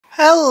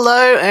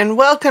Hello and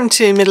welcome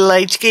to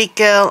Middle-Aged Geek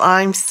Girl.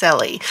 I'm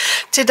Sally.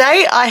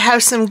 Today I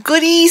have some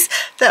goodies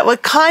that were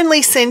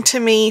kindly sent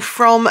to me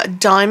from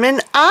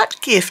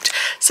DiamondArtGift.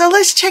 So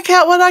let's check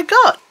out what I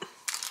got.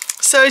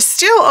 So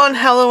still on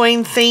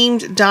Halloween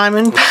themed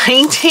diamond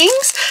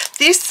paintings.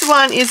 This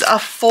one is a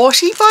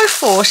 40 by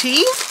 40.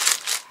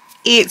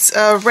 It's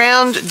a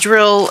round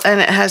drill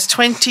and it has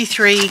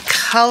 23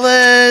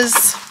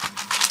 colours.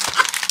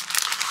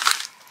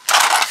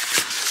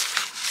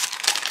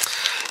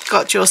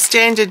 Got your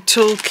standard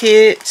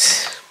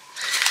toolkit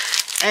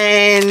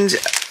and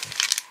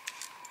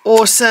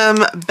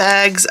awesome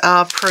bags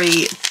are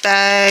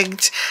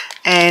pre-bagged,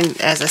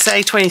 and as I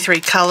say, 23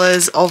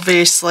 colours.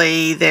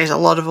 Obviously there's a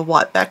lot of a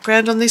white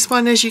background on this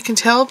one, as you can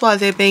tell by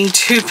there being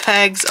 2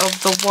 bags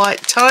of the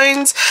white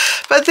tones,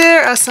 but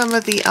there are some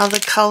of the other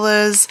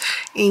colours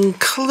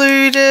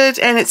included,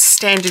 and it's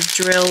standard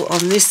drill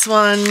on this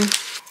one.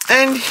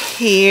 And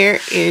here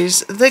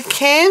is the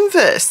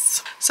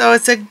canvas. So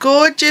it's a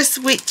gorgeous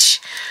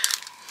witch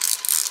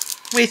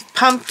with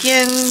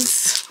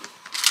pumpkins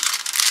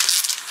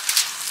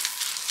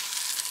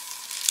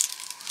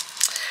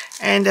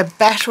and a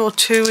bat or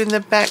two in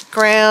the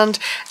background.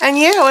 And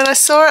yeah, when I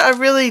saw it, I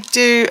really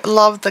do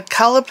love the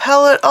colour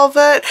palette of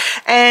it.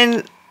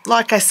 And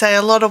like I say,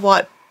 a lot of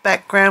white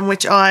background,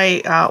 which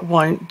I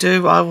won't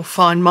do. I will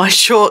find my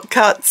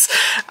shortcuts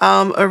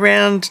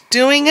around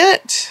doing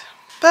it.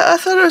 But I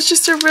thought it was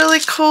just a really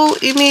cool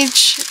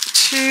image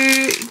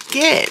to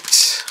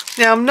get.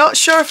 Now I'm not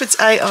sure if it's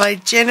AI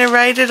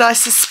generated. I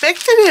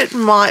suspected it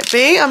might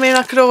be. I mean,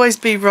 I could always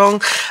be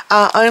wrong,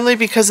 only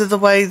because of the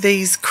way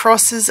these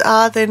crosses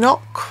are. They're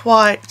not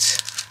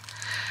quite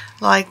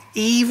like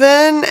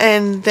even,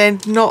 and they're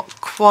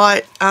not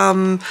quite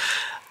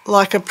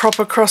like a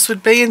proper cross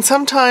would be, and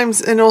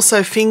sometimes, and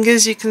also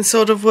fingers you can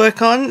sort of work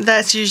on.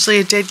 That's usually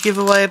a dead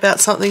giveaway about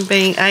something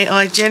being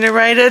AI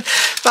generated,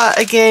 but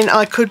again,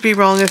 I could be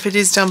wrong. If it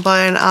is done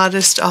by an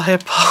artist, I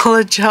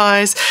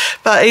apologize.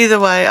 But either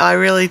way, I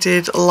really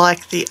did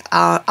like the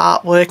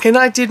artwork, and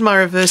I did my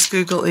reverse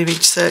Google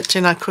image search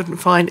and I couldn't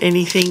find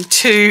anything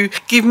to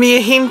give me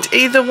a hint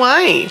either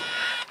way.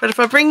 But if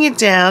I bring you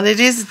down, it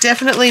is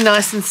definitely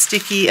nice and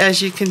sticky,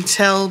 as you can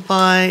tell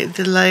by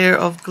the layer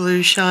of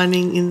glue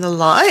shining in the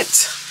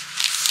light.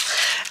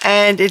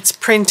 And it's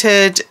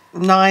printed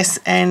nice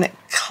and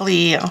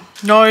clear.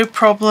 No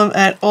problem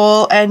at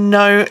all, and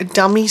no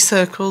dummy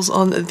circles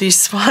on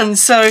this one.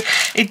 So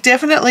it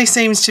definitely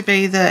seems to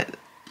be that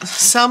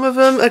some of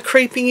them are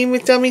creeping in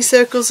with dummy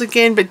circles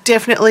again, but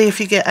definitely if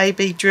you get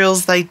A.B.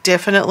 drills, they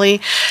definitely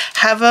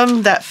have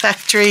them. That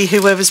factory,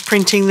 whoever's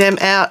printing them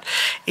out,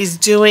 is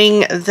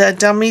doing the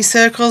dummy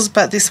circles,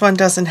 but this one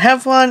doesn't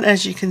have one,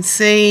 as you can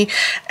see,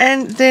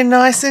 and they're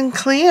nice and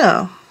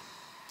clear.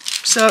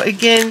 So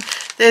again,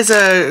 there's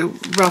a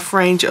rough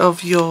range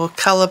of your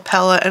colour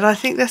palette, and I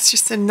think that's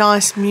just a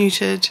nice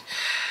muted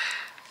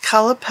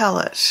colour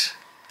palette.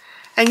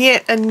 And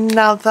yet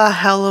another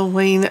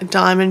Halloween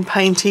diamond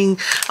painting.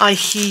 I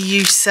hear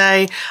you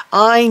say,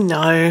 I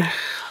know,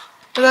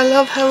 but I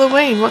love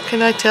Halloween. What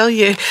can I tell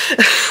you?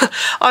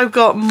 I've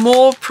got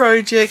more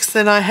projects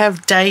than I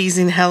have days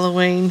in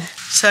Halloween.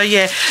 So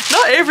yeah,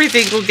 not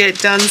everything will get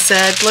done,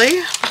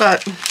 sadly,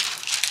 but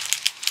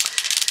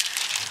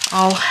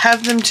I'll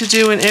have them to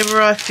do whenever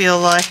I feel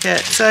like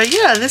it. So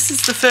yeah, this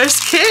is the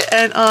first kit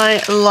and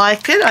I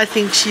like it. I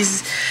think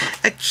she's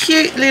a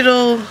cute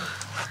little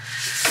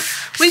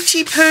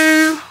witchy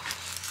poo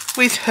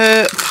with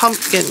her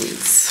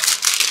pumpkins.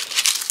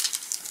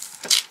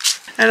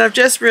 And I've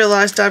just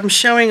realised I'm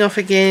showing off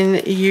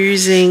again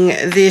using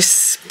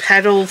this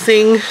paddle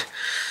thing,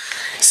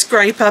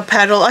 scraper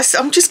paddle.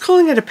 I'm just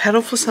calling it a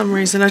paddle for some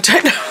reason, I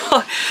don't know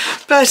why,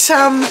 but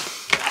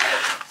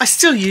I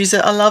still use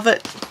it. I love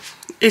it.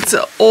 It's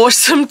an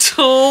awesome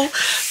tool.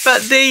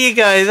 But there you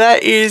go,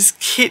 that is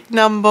kit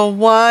number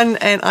 1,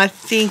 and I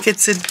think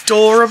it's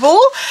adorable.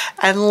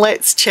 And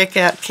let's check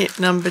out kit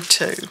number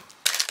 2.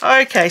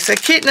 Okay, so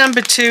kit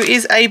number 2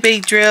 is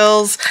A.B.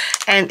 drills,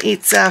 and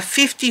it's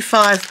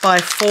 55 by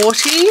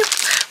 40,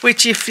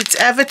 which if it's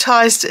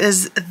advertised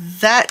as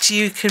that,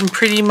 you can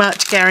pretty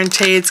much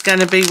guarantee it's going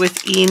to be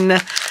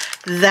within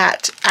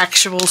that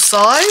actual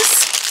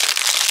size.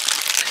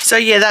 So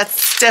yeah,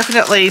 that's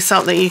definitely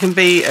something you can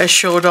be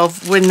assured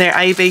of when they're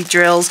A.B.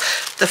 drills.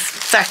 The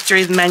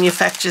factory that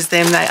manufactures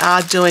them, they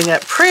are doing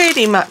it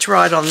pretty much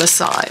right on the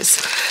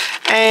size.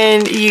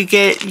 And you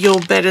get your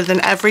better than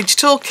average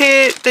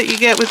toolkit that you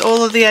get with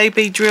all of the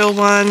A.B. drill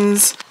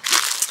ones.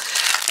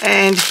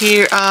 And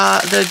here are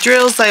the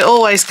drills. They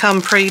always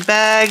come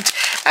pre-bagged.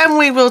 And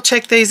we will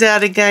check these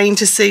out again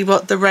to see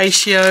what the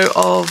ratio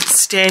of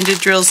standard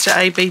drills to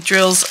A.B.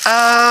 drills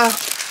are.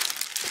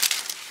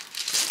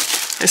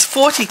 There's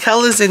 40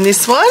 colours in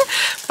this one,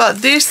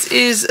 but this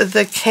is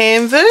the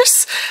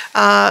canvas.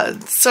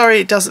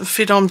 Sorry it doesn't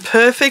fit on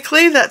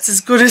perfectly. That's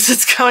as good as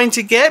it's going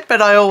to get,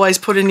 but I always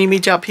put an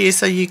image up here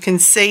so you can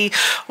see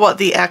what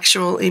the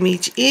actual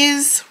image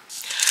is.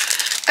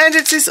 And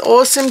it's this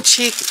awesome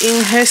chick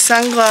in her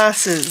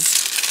sunglasses.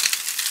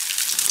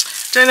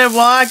 Don't know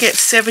why I get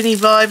 70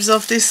 vibes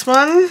off this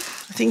one.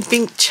 I think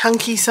pink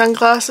chunky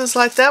sunglasses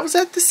like that. Was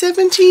that the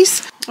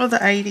 70s or the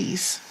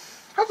 80s?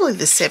 Probably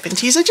the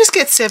 70s. I just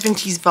get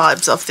 70s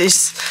vibes off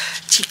this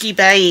chicky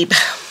babe.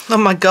 Oh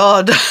my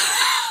god.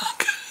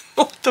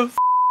 What the f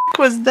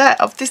was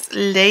that of this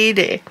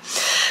lady?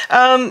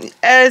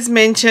 As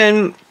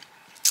mentioned,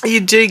 you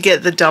do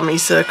get the dummy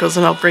circles,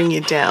 and I'll bring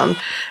you down,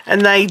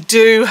 and they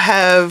do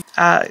have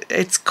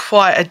it's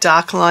quite a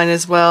dark line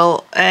as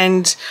well,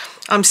 and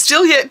I'm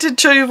still yet to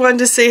do one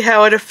to see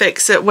how it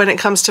affects it when it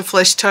comes to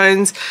flesh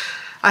tones.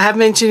 I have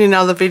mentioned in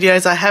other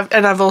videos,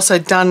 I've also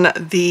done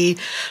the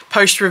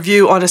post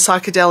review on a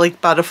psychedelic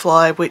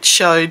butterfly, which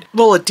showed,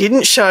 well, it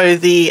didn't show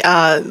the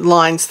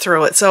lines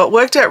through it, so it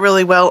worked out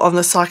really well on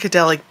the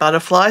psychedelic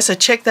butterfly, so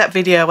check that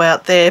video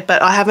out there.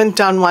 But I haven't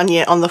done one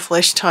yet on the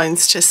flesh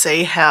tones to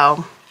see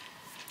how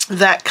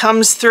that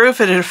comes through,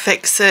 if it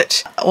affects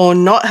it or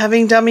not,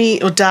 having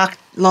dummy or dark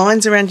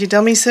lines around your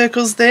dummy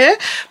circles there.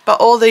 But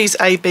all these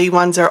A.B.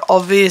 ones are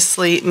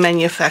obviously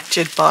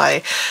manufactured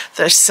by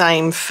the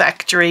same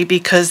factory,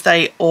 because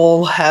they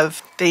all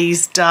have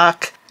these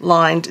dark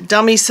lined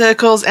dummy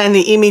circles, and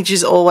the image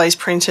is always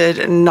printed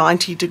at a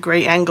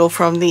 90-degree angle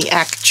from the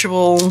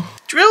actual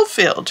drill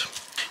field.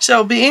 So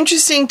it'll be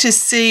interesting to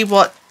see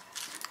what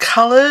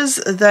colors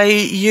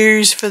they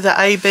use for the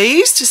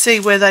ABs, to see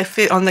where they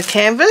fit on the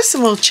canvas,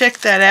 and we'll check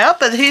that out.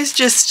 But here's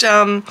just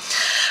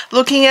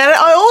looking at it.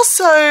 I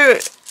also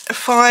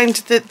find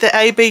that the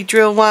AB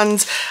drill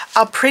ones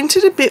are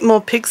printed a bit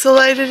more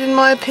pixelated, in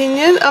my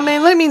opinion. I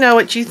mean, let me know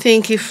what you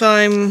think, if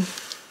I'm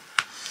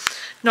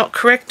not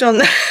correct on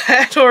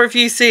that, or if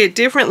you see it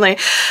differently.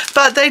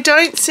 But they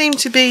don't seem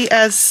to be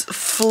as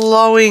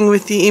flowing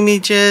with the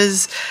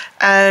images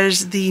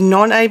as the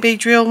non-AB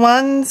drill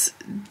ones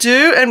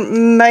do,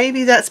 and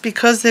maybe that's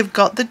because they've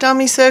got the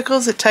dummy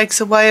circles. It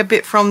takes away a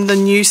bit from the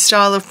new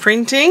style of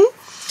printing,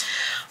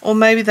 or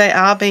maybe they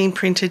are being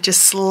printed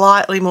just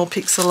slightly more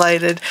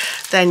pixelated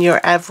than your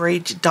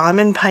average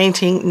diamond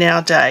painting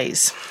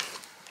nowadays.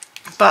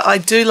 But I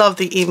do love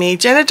the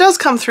image, and it does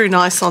come through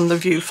nice on the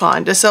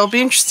viewfinder, so it'll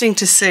be interesting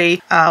to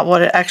see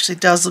what it actually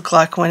does look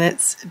like when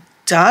it's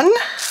done.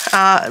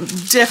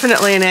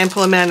 Definitely an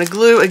ample amount of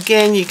glue.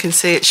 Again, you can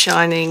see it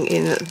shining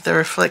in the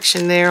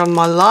reflection there on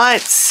my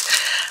lights.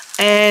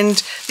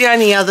 And the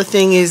only other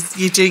thing is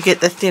you do get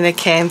the thinner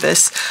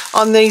canvas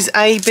on these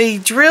AB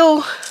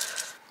drill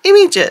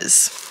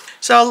images.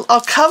 So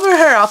I'll cover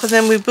her up, and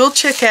then we will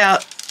check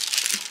out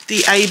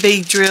the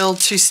AB drill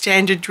to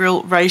standard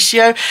drill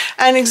ratio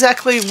and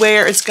exactly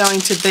where it's going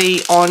to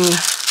be on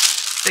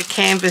the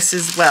canvas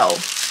as well,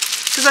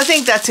 because I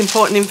think that's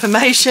important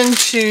information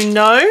to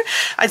know.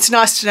 It's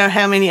nice to know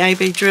how many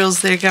AB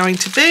drills they're going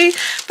to be,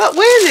 but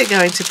where they're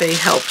going to be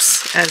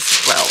helps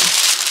as well.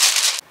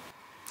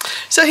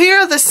 So here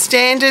are the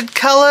standard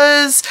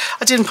colours.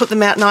 I didn't put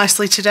them out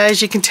nicely today,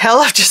 as you can tell.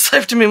 I've just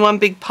left them in one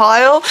big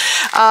pile.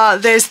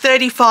 There's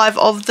 35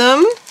 of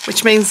them,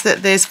 which means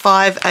that there's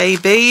 5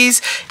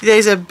 ABs.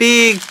 There's a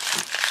big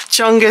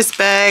chungus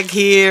bag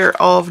here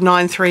of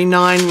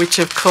 939, which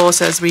of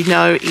course, as we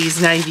know, is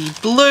navy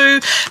blue,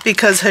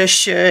 because her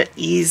shirt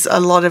is a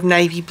lot of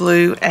navy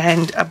blue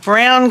and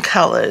brown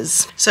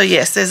colours. So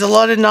yes, there's a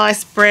lot of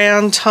nice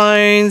brown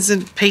tones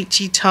and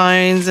peachy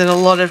tones, and a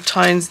lot of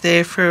tones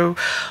there for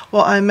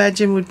what I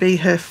imagine would be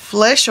her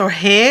flesh or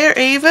hair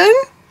even.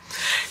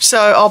 So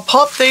I'll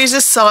pop these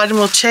aside, and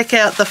we'll check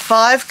out the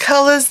 5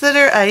 colours that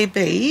are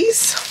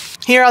ABs.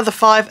 Here are the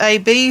 5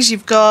 ABs.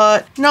 You've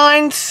got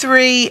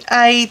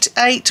 938,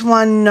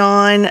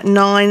 819,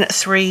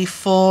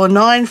 934,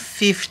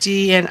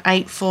 950 and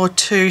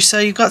 842. So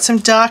you've got some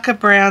darker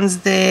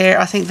browns there.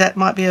 I think that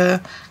might be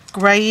a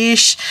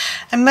greyish,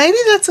 and maybe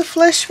that's a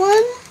flesh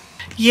one.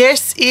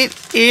 Yes,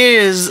 it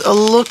is.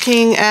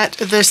 Looking at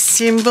the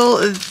symbol,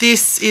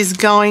 this is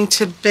going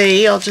to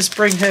be, I'll just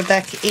bring her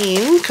back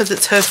in because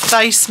it's her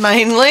face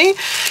mainly.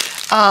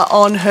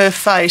 On her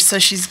face, so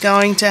she's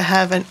going to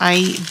have an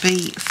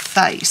AB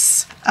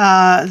face.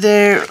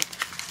 There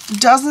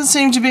doesn't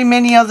seem to be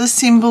many other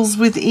symbols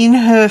within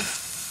her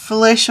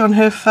flesh on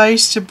her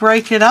face to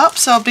break it up,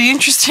 so it'll be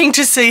interesting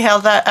to see how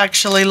that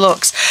actually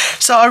looks.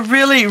 So I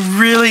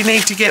really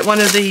need to get one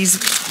of these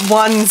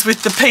ones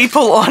with the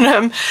people on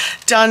them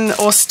done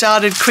or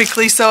started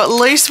quickly, so at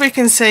least we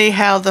can see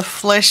how the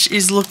flesh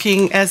is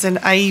looking as an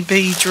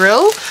AB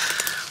drill.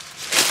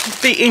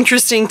 Be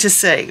interesting to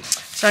see.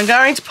 So I'm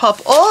going to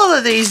pop all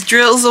of these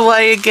drills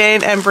away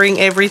again and bring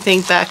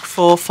everything back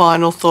for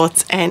final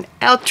thoughts and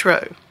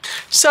outro.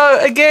 So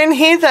again,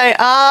 here they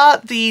are,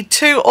 the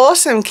 2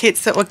 awesome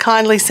kits that were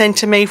kindly sent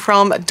to me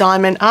from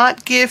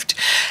DiamondArtGift.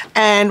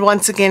 And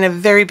once again, a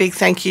very big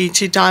thank you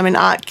to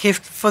DiamondArtGift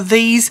for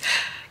these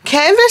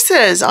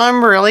canvases.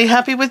 I'm really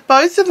happy with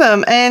both of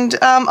them, and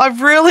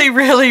I've really,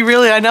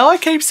 I know I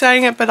keep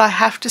saying it, but I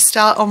have to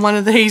start on one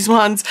of these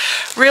ones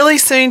really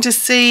soon to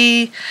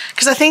see,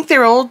 because I think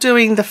they're all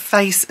doing the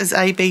face as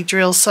A/B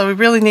drills, so we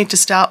really need to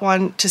start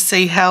one to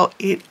see how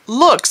it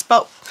looks.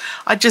 But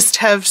I just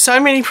have so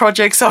many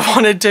projects I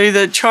want to do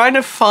that trying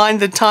to find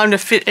the time to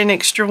fit an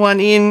extra one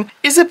in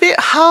is a bit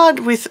hard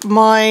with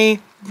my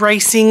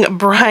racing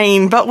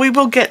brain, but we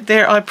will get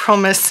there, I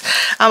promise.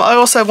 I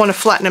also want to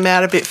flatten them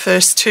out a bit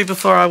first too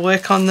before I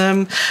work on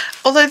them.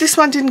 Although this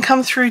one didn't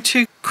come through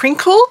too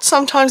crinkled.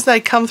 Sometimes they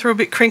come through a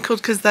bit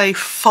crinkled because they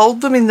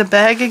fold them in the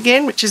bag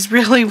again, which is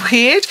really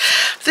weird.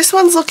 This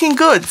one's looking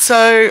good,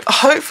 so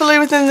hopefully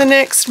within the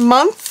next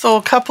month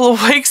or couple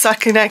of weeks I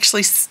can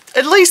actually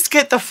at least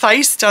get the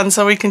face done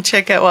so we can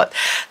check out what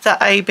the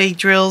A/B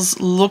drills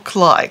look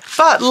like.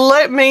 But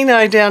let me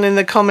know down in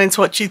the comments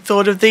what you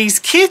thought of these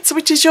kits.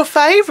 Which is your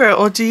favourite,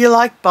 or do you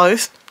like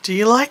both? Do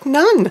you like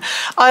none?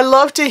 I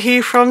love to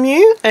hear from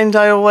you, and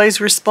I always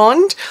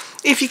respond.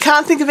 If you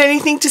can't think of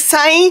anything to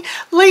say,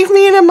 leave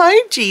me an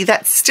emoji.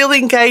 That's still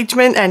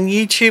engagement, and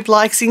YouTube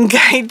likes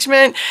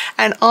engagement,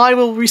 and I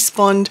will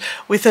respond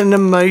with an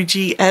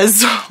emoji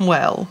as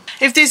well.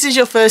 If this is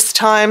your first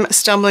time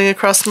stumbling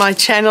across my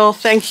channel,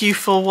 thank you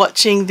for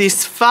watching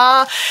this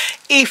far.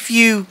 If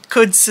you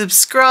could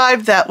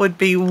subscribe, that would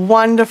be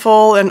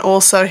wonderful, and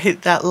also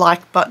hit that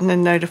like button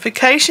and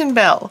notification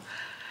bell.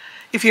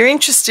 If you're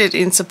interested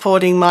in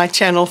supporting my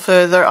channel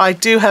further, I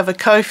do have a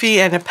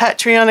Ko-fi and a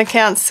Patreon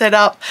account set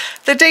up.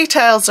 The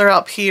details are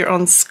up here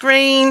on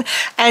screen.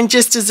 And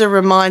just as a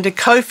reminder,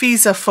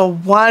 Ko-fis are for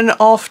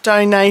one-off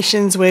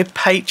donations, where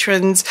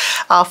patrons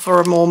are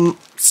for a more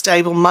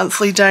stable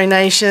monthly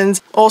donations.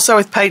 Also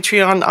with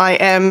Patreon, I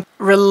am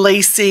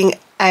releasing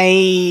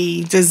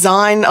a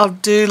design I'll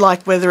do,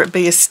 like whether it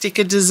be a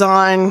sticker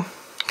design,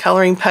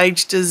 colouring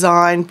page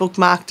design,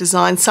 bookmark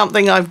design,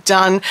 something I've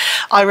done.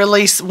 I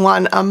release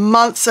one a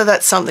month, so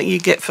that's something you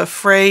get for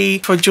free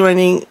for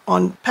joining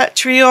on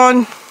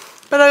Patreon.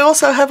 But I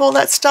also have all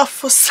that stuff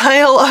for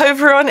sale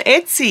over on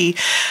Etsy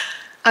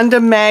under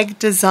M.A.G.G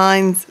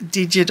Designs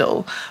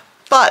Digital.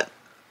 But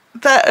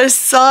that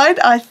aside,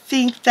 I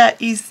think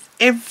that is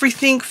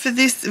everything for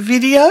this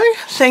video.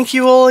 Thank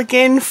you all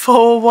again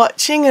for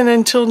watching, and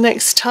until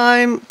next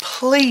time,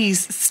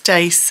 please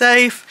stay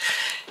safe,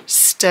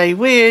 stay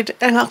weird,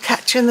 and I'll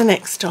catch you in the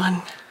next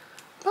one.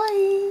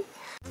 Bye.